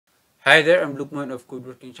Hi there, I'm Lukman of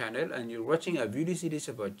Codeworking Channel and you're watching a video series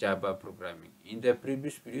about Java programming. In the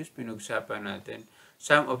previous videos, pinag-usapan natin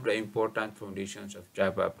some of the important foundations of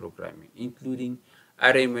Java programming, including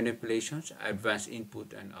array manipulations, advanced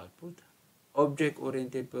input and output,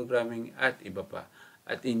 object-oriented programming, at iba pa.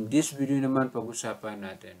 At in this video naman, pag-usapan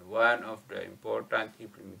natin one of the important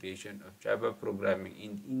implementation of Java programming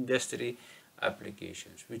in industry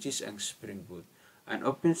applications, which is ang Spring Boot, an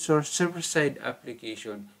open source server-side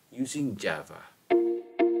application using Java.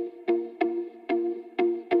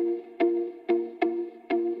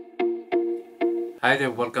 Hi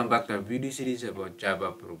there, welcome back to our video series about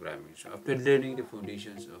Java programming. So after learning the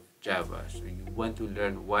foundations of Java, so you want to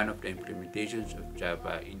learn one of the implementations of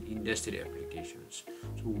Java in industry applications.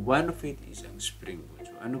 So one of it is ang Spring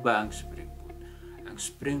Boot. So ano ba ang Spring Boot? Ang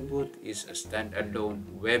Spring Boot is a standalone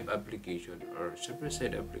web application or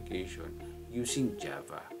server-side application using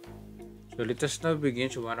Java. So let us now begin.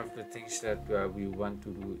 So one of the things that we want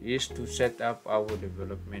to do is to set up our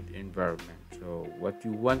development environment. So what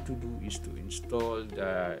you want to do is to install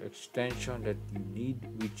the extension that you need,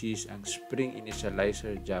 which is ang Spring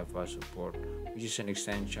Initializer Java support, which is an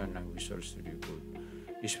extension ng Visual Studio Code.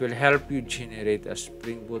 This will help you generate a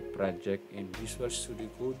Spring Boot project in Visual Studio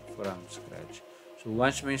Code from scratch. So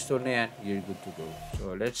once ma-install na yan, you're good to go.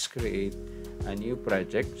 So let's create a new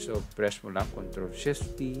project. So press mo lang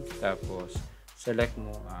Ctrl+Shift+T, tapos select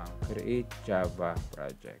mo ang Create Java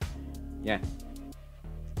Project. Yan.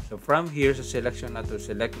 So from here, sa selection na to,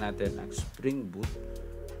 select natin ang Spring Boot.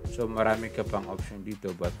 So marami ka pang option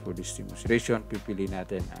dito, but for this demonstration, pipili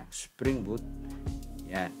natin ang Spring Boot.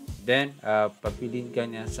 Yan. Then, papiliin ka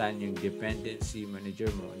niya saan yung dependency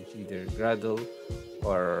manager mo. It's either Gradle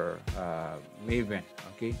or Maven.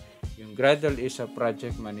 Okay? Yung Gradle is a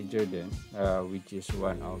project manager din, which is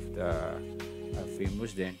one of the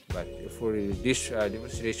famous din. But for this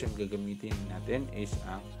demonstration, gagamitin natin is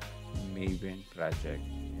ang Maven project.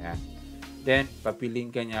 Yan. Then,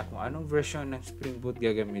 papiliin ka niya kung anong version ng Spring Boot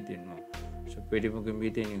gagamitin mo. So, pwede mo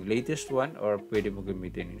gamitin yung latest one or pwede mo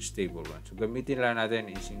gamitin yung stable one. So, gamitin lang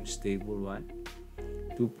natin is yung stable one,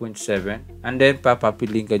 2.7. And then,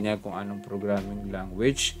 papapiliin ka niya kung anong programming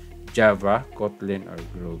language, Java, Kotlin, or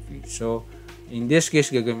Groovy. So, in this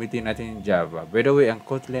case, gagamitin natin yung Java. By the way, ang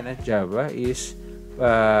Kotlin at Java is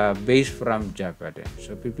based from Java din.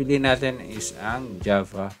 So, pipiliin natin is ang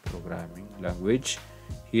Java programming language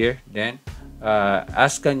here. Then,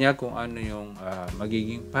 ask ka niya kung ano yung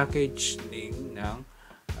magiging package name ng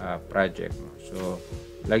project mo. So,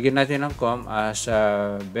 lagyan natin ng com as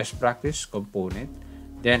best practice component.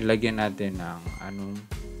 Then, lagyan natin ng anong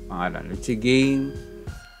pangalan. Let's say game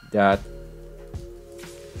dot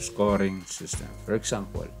scoring system. For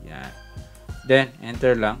example, yan. Then,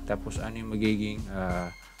 enter lang. Tapos, ano yung magiging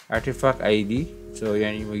artifact ID. So,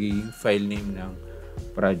 yan yung magiging file name ng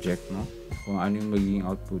project mo. Kung ano yung magiging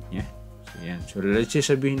output niya. Ayan. So, let's say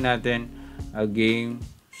sabihin natin a game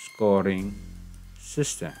scoring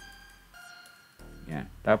system. Ayan.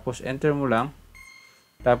 Tapos, enter mo lang.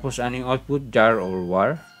 Tapos, ano yung output? Jar or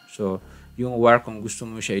var. So, yung var kung gusto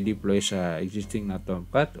mo siya i-deploy sa existing na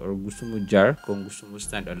Tomcat or gusto mo jar kung gusto mo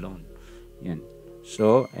standalone. Ayan.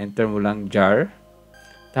 So, enter mo lang jar.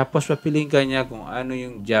 Tapos, papiliin ka niya kung ano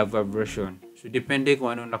yung Java version. So, depende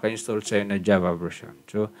kung ano naka-install sa'yo na Java version.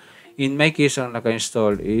 So, in my case, ang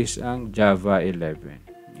naka-install is ang Java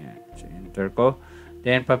 11. Yan. So, enter ko.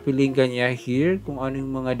 Then, papiliin ka niya here kung ano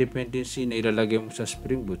yung mga dependency na ilalagay mo sa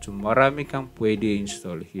Spring Boot. So, marami kang pwede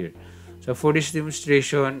install here. So, for this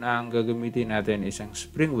demonstration, ang gagamitin natin is ang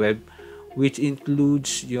Spring Web, which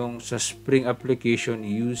includes yung sa Spring application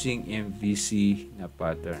using MVC na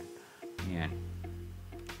pattern. Yan.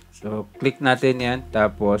 So, click natin yan.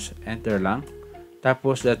 Tapos, enter lang.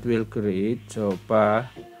 Tapos, that will create. So,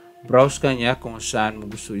 browse ka niya kung saan mo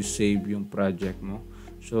gusto i-save yung project mo.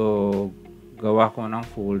 So, gawa ko ng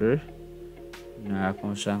folder na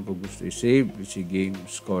kung saan ko gusto i-save, which is game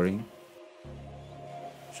scoring.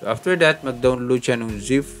 So, after that, mag-download siya ng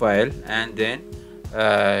zip file and then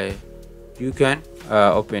you can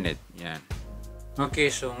open it. Yan.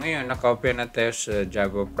 Okay, so ngayon, naka-open na tayo sa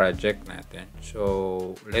Java project natin.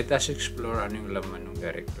 So, let us explore ano yung laman ng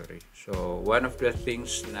directory. So, one of the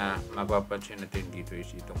things na mapapansin natin dito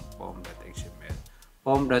is itong pom.xml.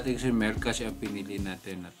 Pom.xml kasi ang pinili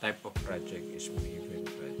natin na type of project is Maven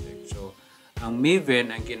project. So, ang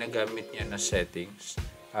Maven, ang ginagamit niya na settings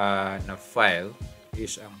na file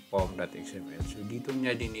is ang pom.xml. So, dito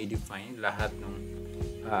niya dinidefine lahat ng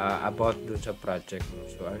about dun sa project mo.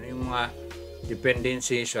 So, ano yung mga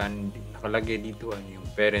dependencies, nakalagay dito ano yung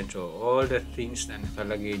parent. So, all the things na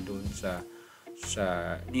nakalagay dun sa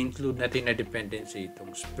include natin na dependency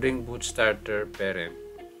itong Spring Boot starter parent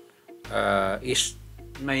is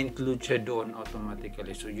ma-include siya doon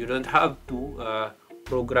automatically. So you don't have to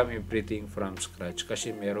program everything from scratch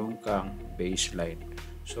kasi meron kang baseline.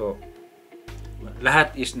 So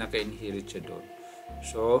lahat is naka-inherit siya doon.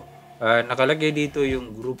 So nakalagay dito yung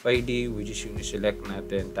group ID, which is yung select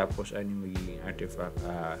natin, tapos ano yung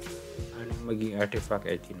magiging artifact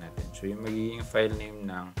ID natin. So yung magiging file name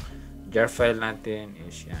ng jar file natin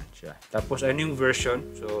is yan siya. Tapos ano yung version,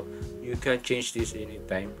 so you can change this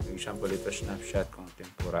anytime. For example, ito snapshot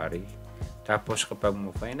contemporary. Tapos kapag mo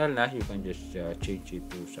final na, you can just change it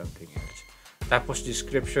to something else. Tapos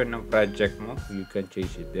description ng project mo, you can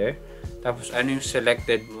change it there. Tapos ano yung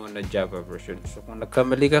selected mo na Java version. So kung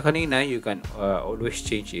nagkamali ka kanina, you can always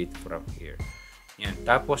change it from here. Yan.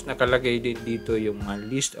 Tapos nakalagay din dito yung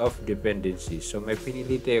list of dependencies. So may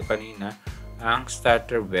pinili tayo kanina ang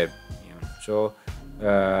starter web. Yan. So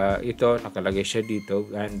ito nakalagay siya dito,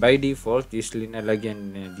 and by default is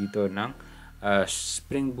linalagyan dito ng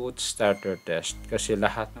Spring Boot starter test kasi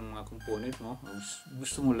lahat ng mga component mo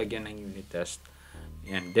gusto mo lagyan ng unit test.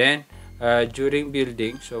 Yan. Then during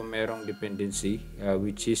building, so merong dependency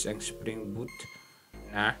which is ang Spring Boot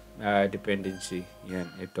na dependency.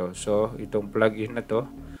 Yan, ito. So itong plugin na to,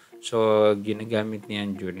 so ginagamit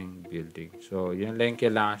niyan during building. So yan lang yung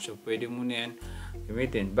kailangan. So pwede mo na yan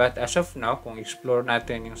gamitin. But as of now, kung explore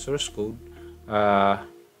natin yung source code,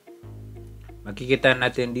 makikita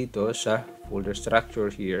natin dito sa folder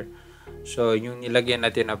structure here. So yung nilagyan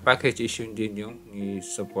natin na package is yun din yung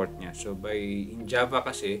support niya. So in Java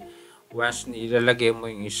kasi, once nilalagay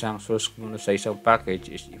mo yung isang source code sa isang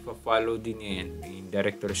package, is ipa-follow din yan in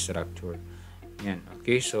directory structure. Yan.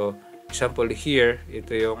 Okay, so example here,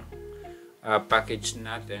 ito yung package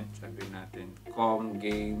natin. Sabi natin com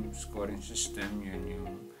game scoring system. Yan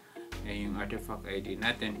yung artifact ID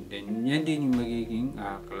natin. Then yan din yung magiging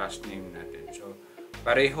class name natin. So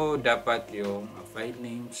pareho dapat yung file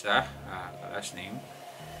name sa class name.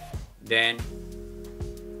 Then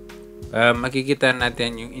makikita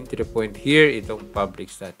natin yung entry point here, itong public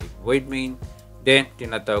static void main. Then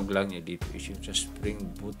tinatawag lang niya dito is yung sa Spring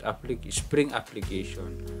Boot Spring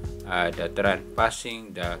application that run,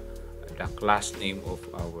 passing the class name of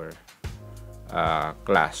our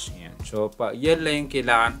class. Yan. So yan lang yung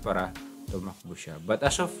kailangan para tumakbo siya. But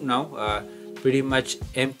as of now, pretty much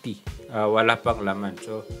empty. Wala pang laman.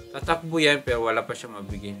 So tatakbo yan pero wala pa siya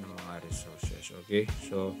mabigay ng mga resources. Okay?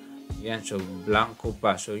 So yan. So blanco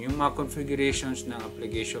pa. So yung mga configurations ng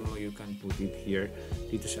application mo, you can put it here.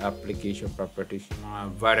 Dito sa application properties, yung mga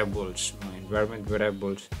variables, mga environment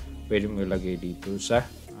variables, pwede mo ilagay dito sa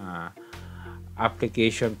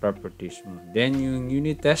application properties mo. Then yung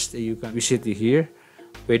unit test, you can visit it here.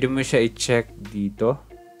 Pwede mo siya i-check dito.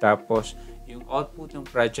 Tapos yung output ng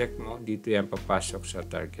project mo, dito yan papasok sa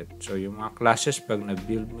target. So yung mga classes, pag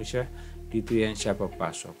na-build mo siya, dito yan siya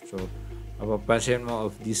papasok. So mapapansin mo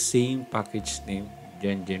of the same package name,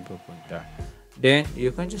 dyan pupunta. Then you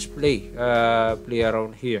can just play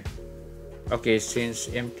around here. Okay,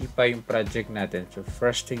 since empty pa yung project natin, so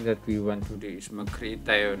first thing that we want to do is mag-create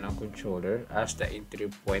tayo ng controller as the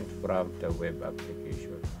entry point from the web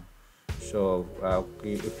application. So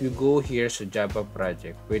if you go here sa Java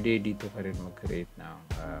project, pwede dito ka rin mag-create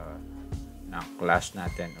ng class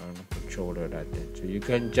natin or ng controller natin. So you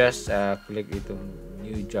can just click itong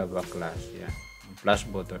new Java class, yan, yung plus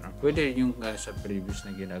button, or pwede yung sa previous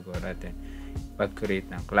na ginagawa natin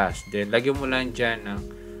pag-create ng class. Then lagyan mo lang dyan ng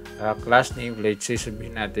class name. Let's say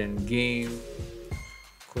sabihin natin game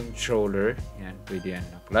controller, yan, pwede yan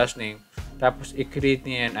na class name. Tapos i-create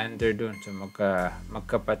niya yan under dun. So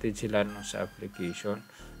magkapatid sila nung sa application.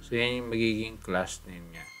 So yan yung magiging class name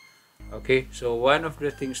niya. Okay, so one of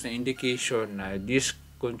the things na indication na this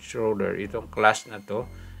controller, itong class na to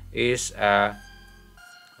is a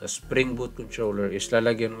Spring Boot controller, is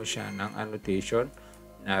lalagyan mo siya ng annotation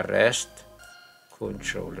na REST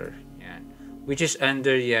controller. Yan, which is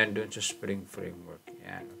under yan dun sa Spring Framework.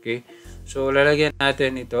 Yan, okay. So lalagyan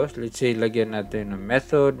natin ito. Let's say lagyan natin ng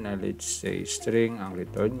method na let's say string ang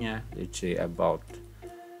return niya. Let's say about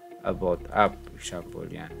app, example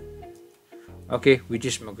yan. Okay, which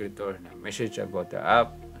is mag-return na message about the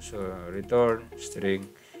app. So return string.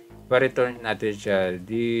 Pa-return natin siya,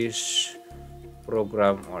 this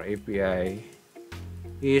program or API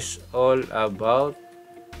is all about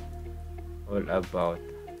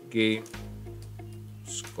game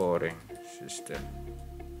scoring system.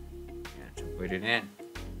 Yan, so pwede na yan.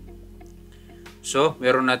 So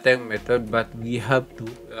meron natin method, but we have to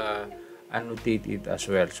annotate it as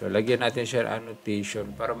well. So lagyan natin siya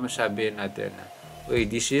annotation para masabi natin na okay,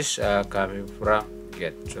 this is coming from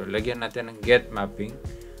get. So lagyan natin ng get mapping.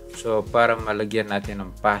 So para malagyan natin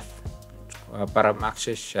ng path para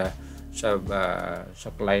ma-access siya sa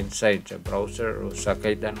client side, sa browser o sa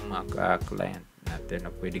kahit anong mga client natin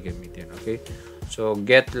na pwede gamitin. Okay, so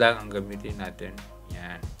get lang ang gamitin natin.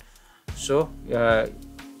 Yan. So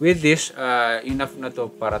with this, enough na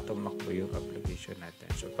to para tumakbo yung application natin.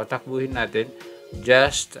 So patakbuhin natin,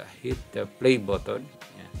 just hit the play button.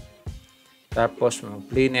 Yan. Tapos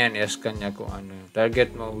mag-play na yan, i-scan niya kung ano yung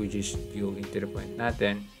target mo, which is yung entry point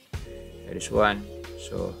natin. There is one.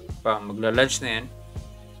 So pag magla-launch na yan,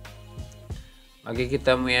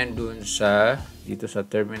 makikita mo yan dun dito sa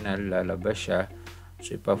terminal, lalabas siya.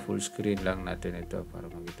 So ipa-full screen lang natin ito para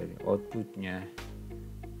makita yung output niya.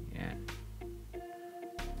 Yan.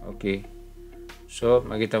 Okay. So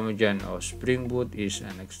makita mo dyan, Spring Boot is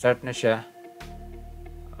nag-start na siya.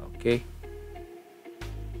 Okay.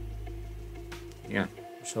 Yan.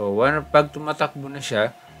 So pag tumatakbo na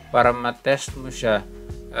siya, para ma-test mo siya,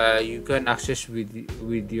 you can access with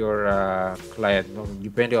your client. No?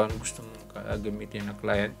 Depende on gusto mong gamitin na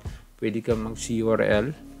client. Pwede ka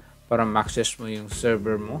mag-CURL para ma-access mo yung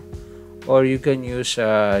server mo. Or you can use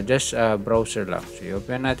just a browser lang. So,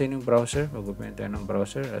 i-open natin yung browser. Mag-open tayo ng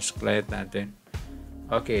browser as client natin.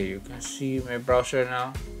 Okay, you can see my browser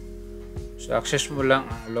now. So, access mo lang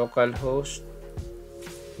ang localhost.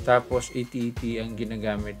 Tapos, 8080 ang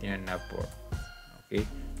ginagamit niya na port. Okay,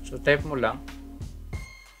 so type mo lang.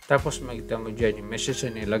 Tapos, makita mo dyan yung message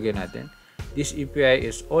na nilagay natin. This API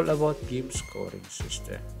is all about game scoring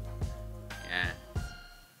system. Yan.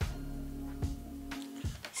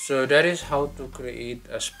 So that is how to create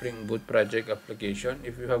a Spring Boot project application.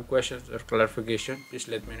 If you have questions or clarification,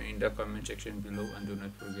 please let me know in the comment section below, and do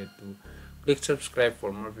not forget to click subscribe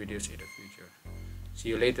for more videos in the future.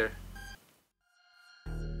 See you later.